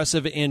by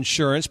Progressive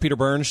Insurance. Peter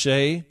Burns,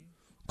 Shea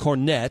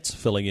Cornett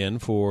filling in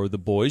for the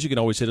boys. You can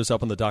always hit us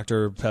up on the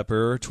Dr.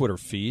 Pepper Twitter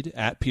feed,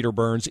 at Peter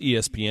Burns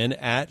ESPN,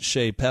 at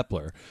Shea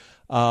Pepler.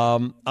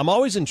 I'm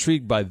always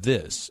intrigued by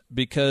this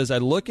because I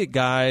look at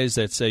guys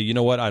that say, you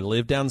know what, I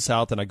live down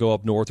south and I go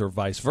up north or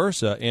vice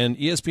versa. And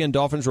ESPN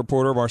Dolphins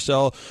reporter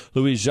Marcel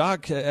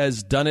Louis-Jacques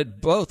has done it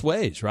both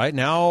ways, right?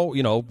 Now,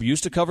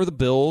 used to cover the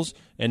Bills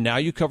and now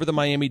you cover the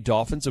Miami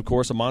Dolphins. Of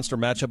course, a monster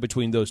matchup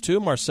between those two.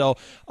 Marcel,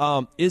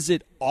 is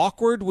it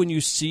awkward when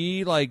you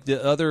see like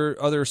the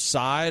other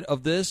side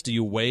of this? Do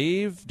you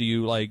wave? Do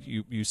you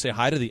you say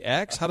hi to the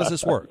X? How does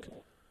this work?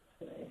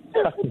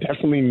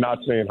 Definitely not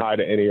saying hi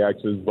to any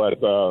exes, but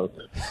the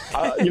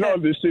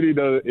city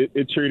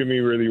it treated me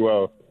really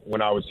well when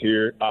I was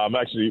here. I'm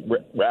actually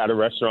we're at a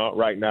restaurant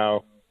right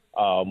now,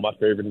 my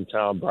favorite in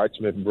town,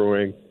 Brightsmith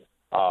Brewing.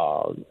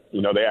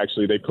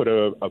 They put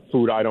a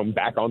food item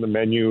back on the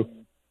menu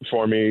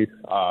for me,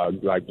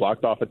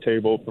 blocked off a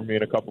table for me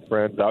and a couple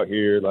friends out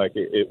here.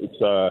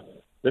 It's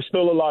there's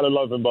still a lot of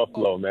love in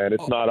Buffalo, man.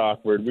 It's not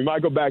awkward. We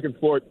might go back and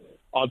forth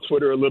on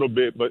Twitter a little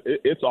bit, but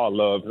it's all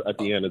love at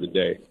the end of the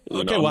day.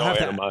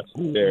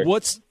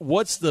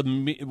 What's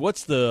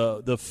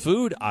the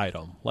food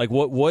item? Like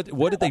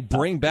what did they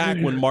bring back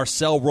when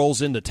Marcel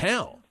rolls into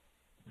town?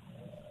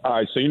 All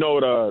right, so you know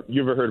what?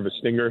 You ever heard of a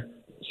Stinger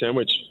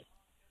sandwich?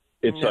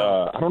 It's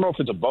I don't know if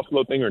it's a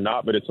Buffalo thing or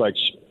not, but it's I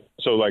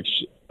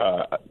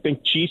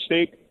think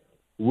cheesesteak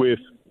with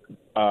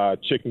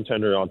chicken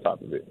tender on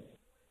top of it.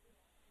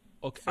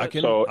 Okay, I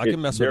can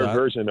mess with that. Their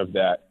version of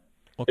that.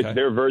 Okay. It's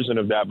their version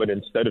of that, but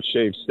instead of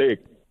shaved steak,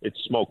 it's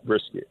smoked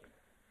brisket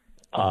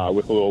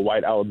with a little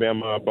white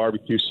Alabama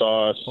barbecue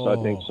sauce. I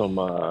think some,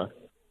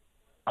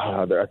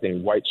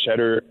 white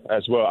cheddar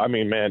as well. I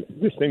mean, man,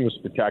 this thing was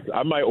spectacular.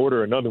 I might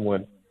order another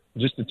one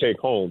just to take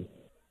home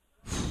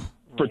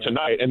for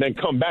tonight and then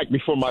come back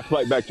before my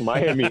flight back to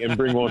Miami and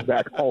bring one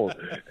back home.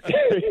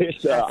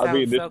 This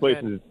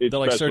place is it's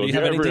like, special. sir, do you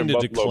have anything to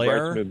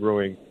declare? Brightsmith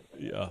Brewing.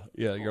 Yeah.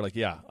 You're like,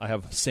 yeah, I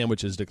have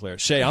sandwiches declared.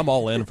 Shay, I'm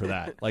all in for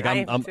that. Like,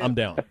 I'm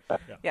down.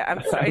 Yeah,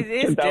 I'm sorry. It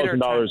is dinner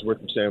time. $10,000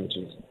 worth of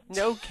sandwiches.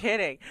 No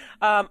kidding.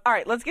 All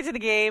right, let's get to the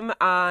game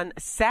on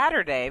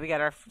Saturday. We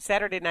got our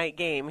Saturday night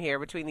game here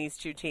between these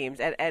two teams,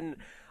 and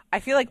I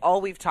feel like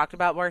all we've talked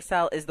about,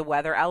 Marcel, is the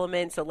weather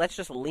element, so let's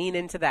just lean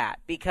into that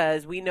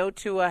because we know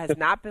Tua has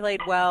not played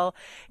well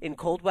in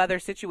cold weather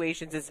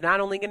situations. It's not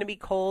only going to be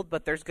cold,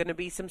 but there's going to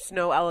be some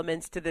snow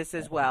elements to this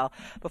as well.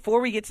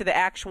 Before we get to the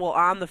actual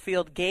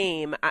on-the-field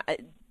game,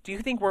 do you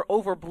think we're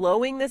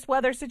overblowing this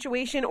weather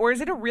situation, or is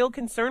it a real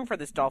concern for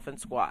this Dolphin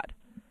squad?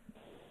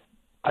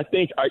 I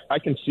think I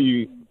can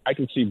see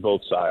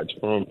both sides.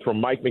 From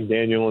Mike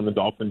McDaniel and the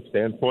Dolphins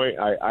standpoint,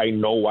 I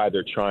know why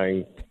they're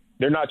trying –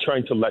 they're not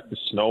trying to let the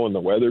snow and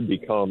the weather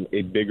become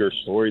a bigger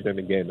story than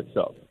the game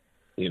itself.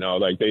 They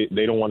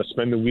don't want to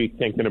spend the week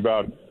thinking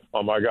about,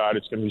 oh, my God,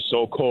 it's going to be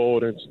so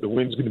cold and the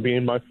wind's going to be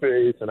in my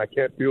face and I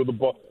can't feel the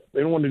ball.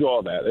 They don't want to do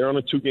all that. They're on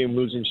a 2-game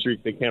losing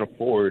streak. They can't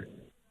afford,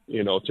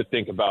 to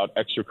think about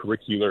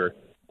extracurricular,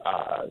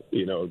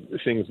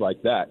 things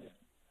like that.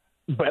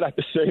 But at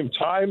the same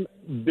time,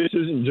 this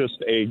isn't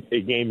just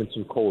a game in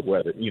some cold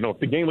weather. If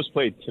the game was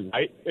played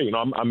tonight,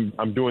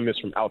 I'm doing this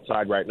from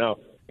outside right now.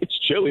 It's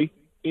chilly.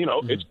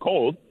 It's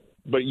cold,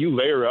 but you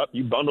layer up,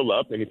 you bundle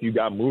up, and if you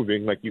got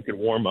moving, you can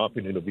warm up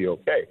and it'll be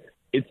okay.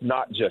 It's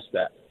not just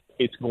that.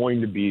 It's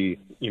going to be,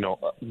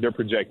 they're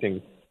projecting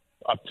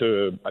up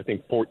to, I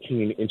think,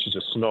 14 inches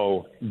of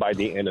snow by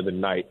the end of the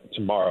night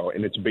tomorrow,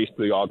 and it's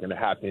basically all going to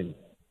happen,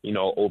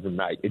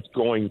 overnight. It's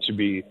going to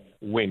be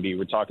windy.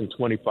 We're talking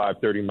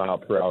 25,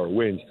 30-mile-per-hour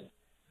winds.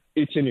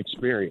 It's an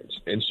experience.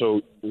 And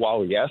so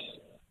while, yes,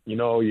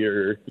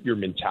 your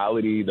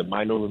mentality, the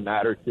mind over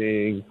matter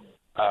thing,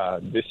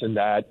 this and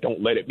that,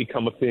 don't let it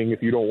become a thing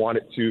if you don't want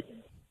it to.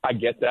 I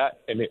get that,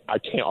 and I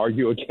can't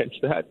argue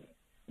against that.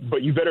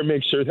 But you better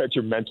make sure that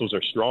your mentals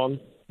are strong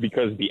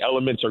because the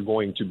elements are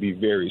going to be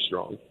very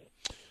strong.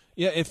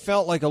 Yeah, it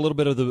felt like a little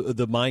bit of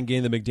the mind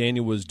game that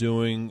McDaniel was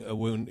doing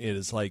when it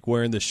is like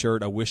wearing the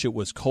shirt, I wish it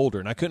was colder.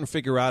 And I couldn't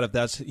figure out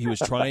if he was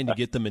trying to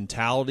get the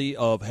mentality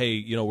of,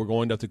 hey, we're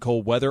going to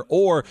cold weather,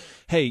 or,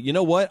 hey, you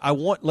know what,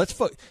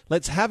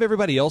 let's have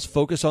everybody else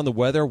focus on the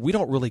weather. We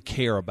don't really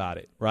care about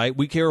it, right?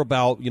 We care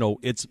about,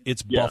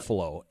 it's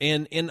Buffalo.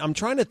 And I'm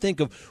trying to think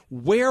of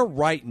where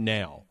right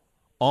now,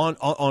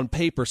 on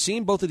paper,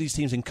 seeing both of these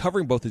teams and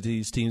covering both of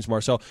these teams,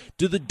 Marcel,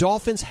 do the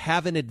Dolphins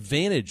have an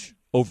advantage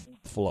over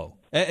Buffalo?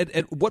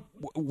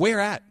 Where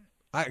at?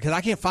 Because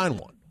I can't find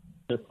one.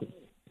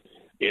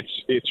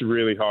 It's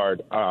really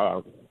hard.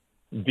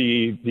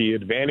 The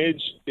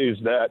advantage is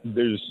that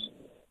the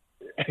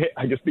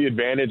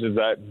advantage is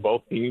that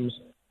both teams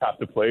have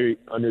to play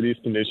under these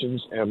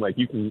conditions, and like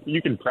you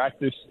can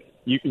practice.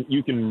 You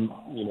can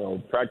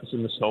practice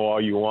in the snow all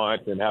you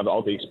want and have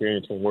all the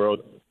experience in the world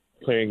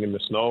playing in the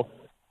snow.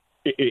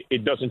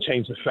 It doesn't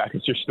change the fact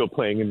that you're still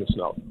playing in the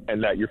snow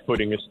and that your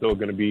footing is still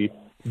going to be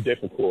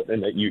difficult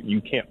and that you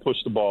can't push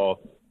the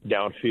ball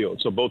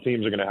downfield. So both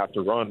teams are going to have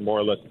to run more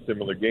or less a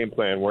similar game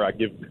plan. Where I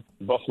give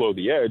Buffalo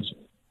the edge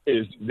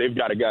is they've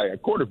got a guy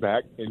at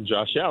quarterback in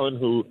Josh Allen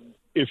who,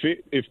 if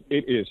it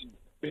is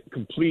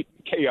complete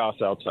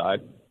chaos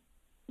outside,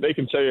 they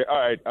can say, all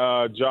right,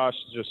 Josh,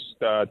 just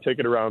take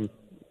it around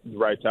the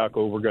right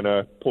tackle. We're going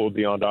to pull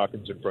Deion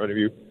Dawkins in front of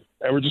you,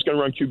 and we're just going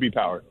to run QB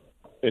power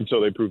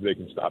until they prove they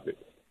can stop it.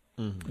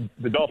 Mm-hmm.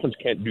 The Dolphins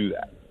can't do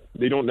that.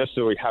 They don't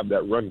necessarily have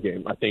that run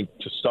game. I think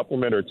to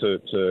supplement or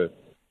to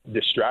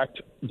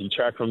detract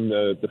from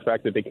the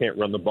fact that they can't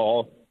run the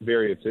ball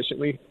very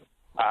efficiently,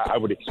 I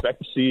would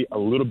expect to see a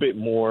little bit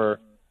more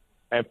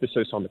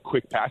emphasis on the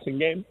quick passing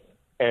game.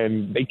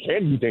 And they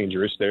can be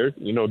dangerous there.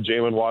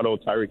 Jalen Waddle,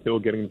 Tyreek Hill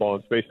getting the ball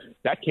in space,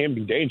 that can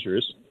be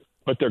dangerous,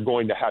 but they're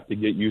going to have to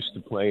get used to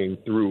playing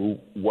through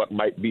what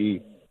might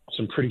be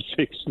some pretty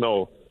thick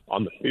snow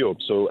on the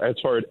field. So as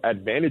far as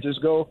advantages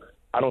go,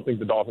 I don't think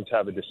the Dolphins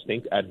have a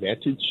distinct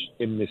advantage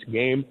in this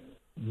game,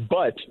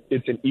 but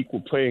it's an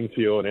equal playing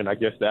field, and I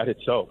guess that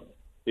itself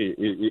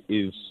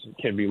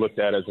can be looked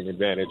at as an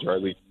advantage, or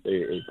at least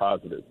a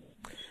positive.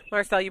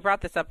 Marcel, you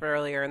brought this up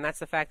earlier, and that's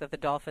the fact that the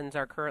Dolphins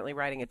are currently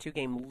riding a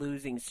 2-game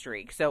losing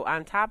streak. So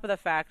on top of the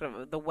fact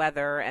of the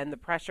weather and the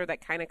pressure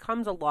that kind of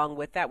comes along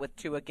with that, with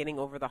Tua getting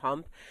over the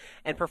hump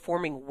and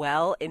performing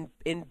well in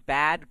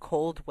bad,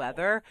 cold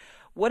weather,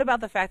 what about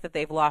the fact that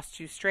they've lost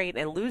 2 straight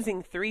and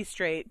losing 3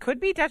 straight could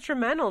be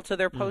detrimental to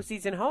their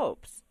postseason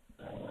hopes?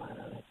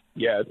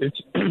 Yeah,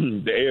 it's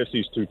the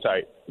AFC's too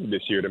tight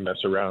this year to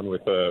mess around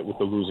with a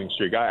losing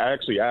streak. I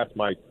actually asked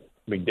Mike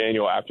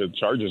McDaniel after the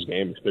Chargers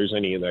game if there's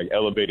any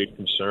elevated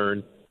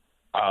concern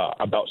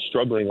about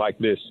struggling like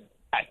this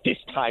at this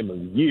time of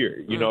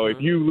year.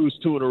 If you lose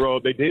 2 in a row,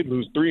 they did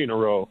lose 3 in a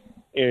row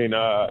in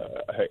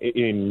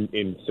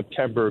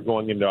September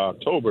going into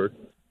October,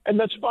 and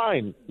that's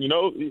fine.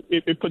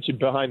 It puts you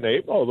behind the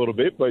 8 ball a little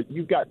bit, but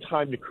you've got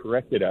time to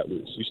correct it at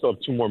least. You still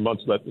have 2 more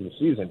months left in the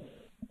season.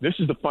 This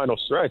is the final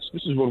stretch.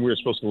 This is when we're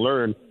supposed to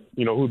learn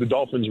who the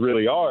Dolphins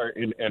really are.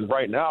 And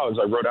right now, as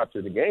I wrote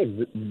after the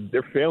game,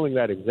 they're failing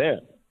that exam.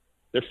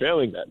 They're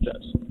failing that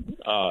test.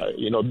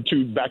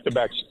 2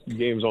 back-to-back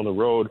games on the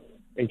road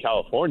in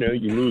California,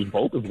 you lose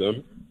both of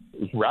them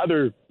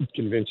rather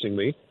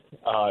convincingly.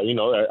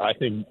 I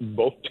think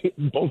both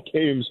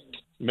games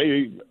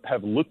may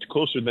have looked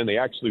closer than they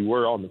actually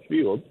were on the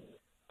field.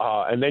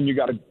 And then you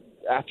got to,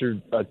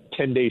 after a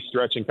 10-day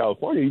stretch in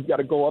California, you've got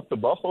to go up to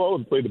Buffalo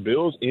and play the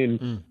Bills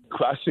in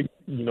classic,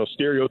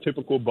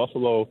 stereotypical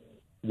Buffalo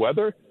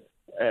weather.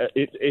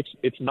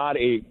 It's not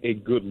a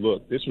good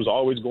look. This was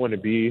always going to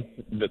be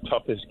the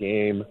toughest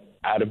game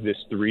out of this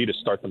 3 to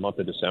start the month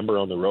of December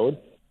on the road.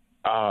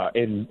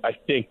 And I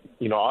think,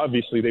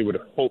 obviously they would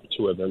have hoped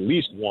to have at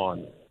least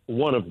won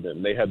one of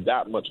them. They had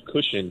that much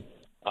cushion,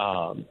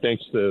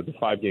 thanks to the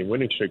 5-game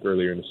winning streak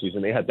earlier in the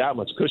season. They had that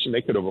much cushion.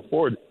 They could have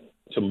afforded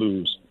to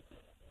lose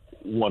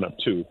 1 of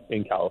 2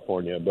 in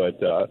California.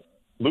 But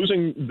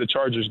losing the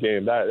Chargers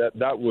game,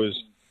 that was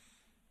 –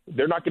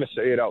 they're not going to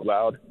say it out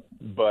loud,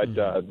 but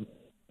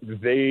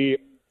they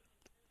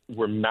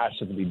were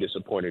massively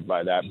disappointed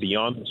by that,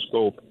 beyond the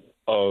scope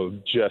of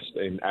just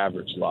an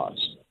average loss.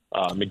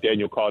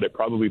 McDaniel called it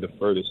probably the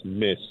furthest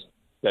miss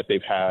that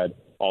they've had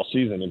all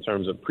season in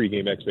terms of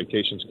pregame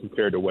expectations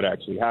compared to what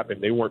actually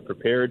happened. They weren't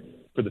prepared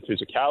for the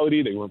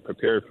physicality. They weren't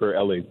prepared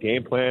for LA's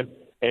game plan,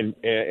 and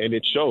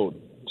it showed.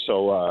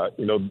 So,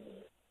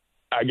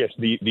 I guess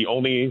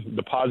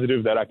the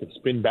positive that I could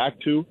spin back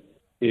to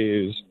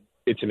is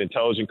it's an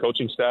intelligent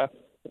coaching staff.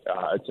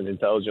 It's an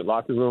intelligent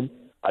locker room.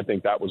 I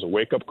think that was a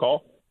wake-up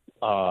call.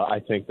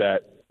 I think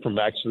that from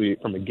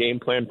a game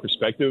plan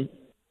perspective,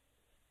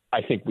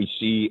 I think we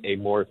see a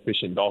more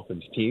efficient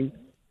Dolphins team.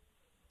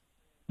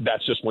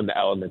 That's just when the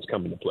elements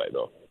come into play,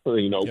 though.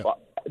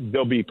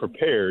 They'll be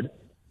prepared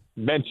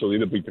mentally.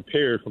 They'll be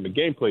prepared from a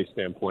gameplay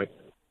standpoint.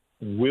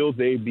 Will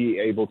they be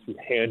able to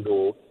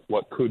handle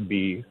what could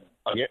be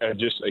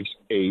just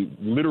a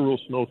literal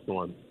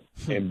snowstorm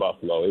in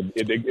Buffalo?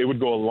 It would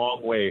go a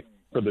long way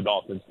for the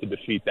Dolphins to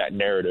defeat that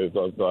narrative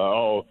of,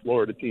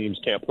 Florida teams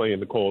can't play in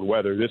the cold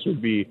weather. This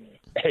would be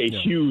a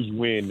huge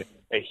win,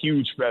 a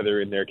huge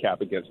feather in their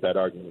cap against that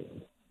argument.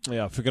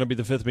 Yeah, if it's going to be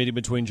the 5th meeting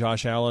between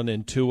Josh Allen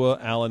and Tua,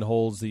 Allen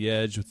holds the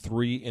edge with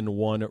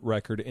 3-1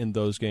 record in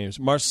those games.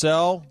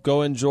 Marcel,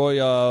 go enjoy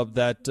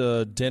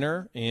that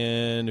dinner,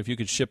 and if you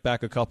could ship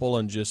back a couple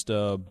and just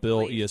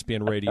bill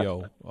ESPN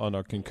Radio on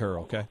our Concur,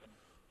 okay?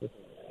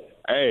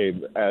 Hey,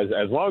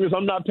 as long as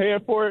I'm not paying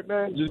for it,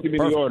 man, just give me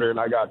the order and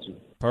I got you.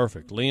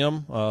 Perfect.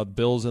 Liam,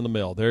 Bill's in the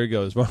mill. There he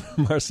goes.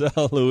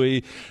 Marcel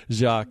Louis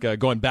Jacques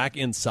going back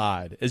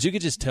inside. As you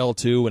could just tell,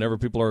 too, whenever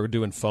people are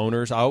doing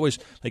phoners, I always,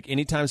 like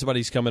anytime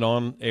somebody's coming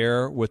on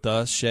air with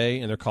us, Shay,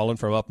 and they're calling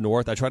from up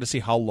north, I try to see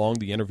how long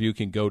the interview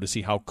can go to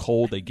see how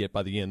cold they get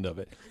by the end of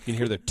it. You can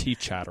hear their teeth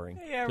chattering.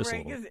 Yeah,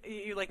 right, because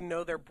you,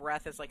 know their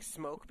breath is like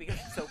smoke because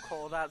it's so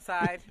cold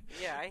outside.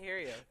 Yeah, I hear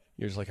you.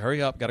 You're just like,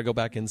 hurry up, got to go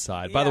back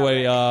inside. Yeah, by the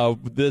way,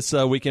 this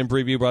weekend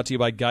preview brought to you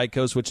by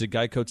Geico. Switch to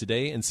Geico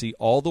today and see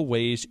all the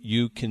ways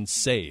you can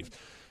save.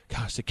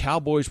 Gosh, the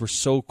Cowboys were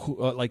so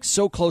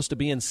close to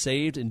being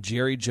saved, and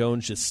Jerry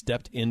Jones just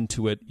stepped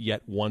into it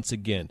yet once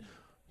again.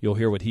 You'll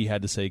hear what he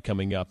had to say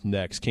coming up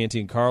next.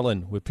 Canty and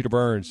Carlin with Peter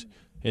Burns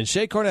and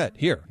Shay Cornett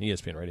here on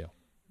ESPN Radio.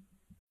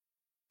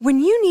 When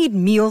you need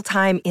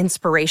mealtime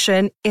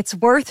inspiration, it's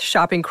worth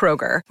shopping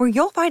Kroger, where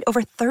you'll find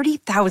over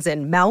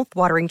 30,000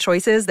 mouth-watering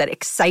choices that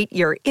excite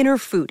your inner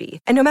foodie.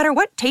 And no matter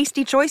what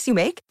tasty choice you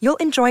make, you'll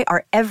enjoy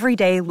our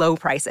everyday low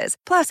prices,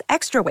 plus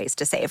extra ways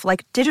to save,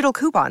 like digital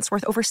coupons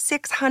worth over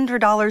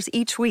 $600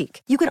 each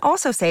week. You can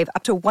also save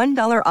up to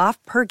 $1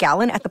 off per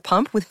gallon at the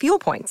pump with fuel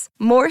points.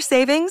 More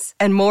savings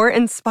and more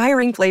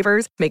inspiring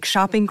flavors make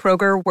shopping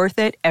Kroger worth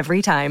it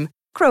every time.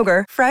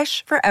 Kroger,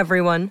 fresh for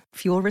everyone.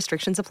 Fuel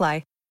restrictions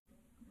apply.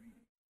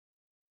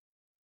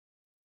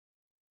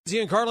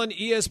 Ian Carlin,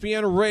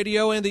 ESPN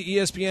Radio and the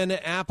ESPN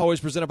app,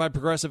 always presented by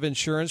Progressive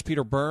Insurance.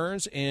 Peter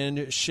Burns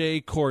and Shay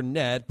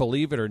Cornett.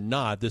 Believe it or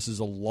not, this is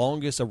the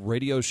longest a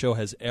radio show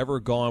has ever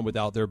gone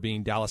without there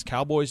being Dallas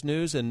Cowboys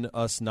news and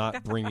us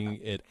not bringing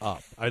it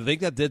up. I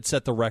think that did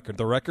set the record.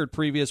 The record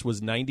previous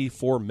was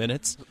 94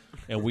 minutes,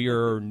 and we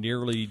are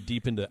nearly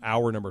deep into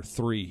hour number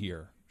 3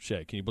 here.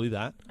 Shay, can you believe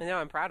that? I know,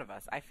 I'm proud of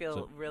us. I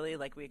feel really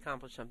like we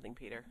accomplished something,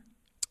 Peter.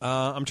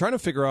 I'm trying to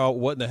figure out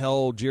what in the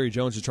hell Jerry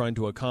Jones is trying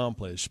to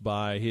accomplish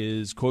by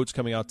his quotes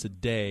coming out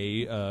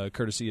today,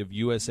 courtesy of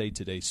USA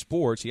Today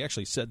Sports. He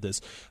actually said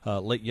this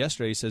late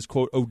yesterday. He says,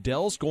 quote,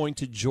 Odell's going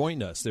to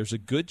join us. There's a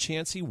good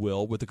chance he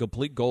will, with the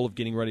complete goal of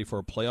getting ready for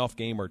a playoff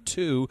game or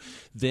two.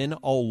 Then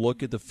I'll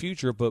look at the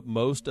future, but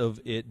most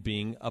of it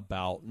being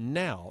about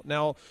now.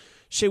 Now,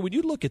 Shay, when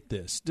you look at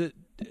this,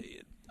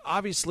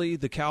 obviously,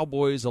 the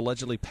Cowboys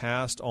allegedly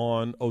passed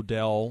on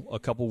Odell a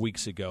couple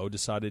weeks ago,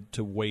 decided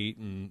to wait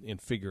and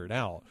figure it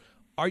out.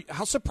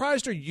 How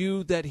surprised are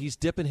you that he's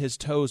dipping his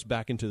toes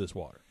back into this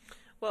water?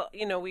 Well,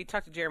 we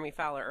talked to Jeremy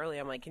Fowler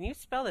earlier. I'm like, can you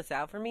spell this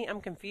out for me?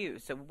 I'm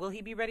confused. So will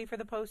he be ready for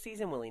the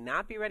postseason? Will he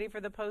not be ready for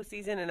the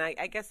postseason? And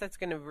I guess that's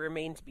going to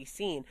remain to be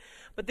seen.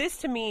 But this,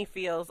 to me,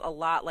 feels a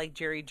lot like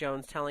Jerry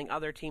Jones telling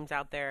other teams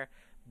out there,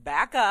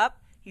 back up.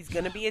 He's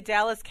going to be a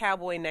Dallas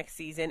Cowboy next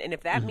season, and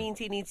if that means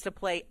he needs to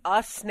play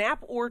a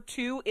snap or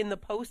two in the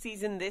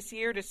postseason this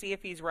year to see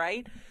if he's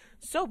right,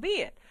 so be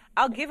it.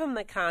 I'll give him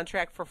the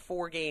contract for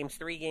 4 games,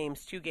 3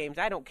 games, 2 games.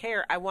 I don't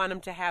care. I want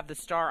him to have the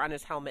star on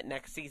his helmet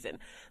next season.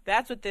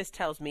 That's what this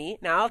tells me.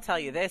 Now, I'll tell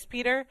you this,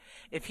 Peter.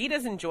 If he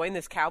doesn't join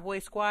this Cowboy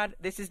squad,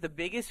 this is the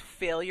biggest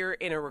failure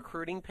in a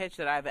recruiting pitch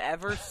that I've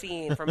ever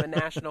seen from a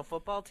national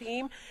football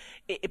team,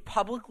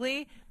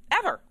 publicly,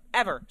 ever.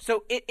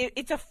 So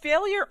it's a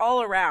failure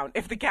all around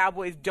if the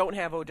Cowboys don't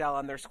have Odell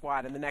on their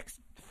squad in the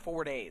next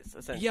 4 days,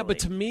 essentially. Yeah, but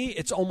to me,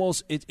 it's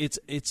almost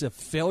it's a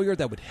failure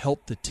that would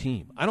help the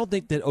team. I don't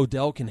think that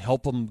Odell can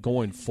help them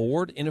going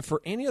forward. And if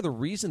for any other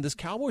reason, this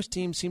Cowboys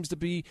team seems to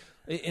be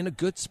in a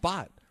good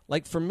spot.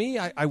 Like, for me,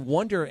 I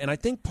wonder, and I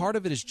think part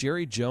of it is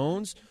Jerry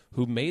Jones,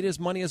 who made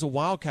his money as a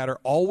Wildcatter,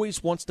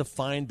 always wants to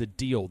find the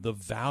deal, the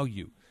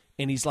value.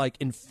 And he's, like,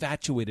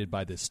 infatuated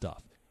by this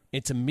stuff.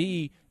 And to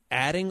me,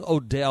 adding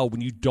Odell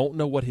when you don't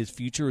know what his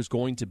future is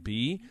going to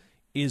be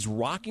is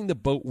rocking the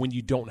boat when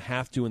you don't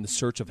have to in the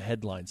search of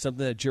headlines,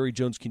 something that Jerry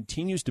Jones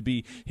continues to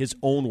be his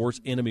own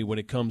worst enemy when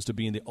it comes to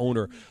being the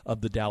owner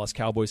of the Dallas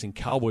Cowboys, and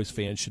Cowboys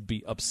fans should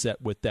be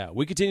upset with that.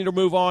 We continue to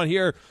move on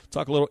here,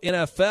 talk a little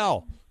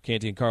NFL.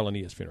 Canty and Carlin,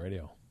 ESPN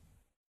Radio.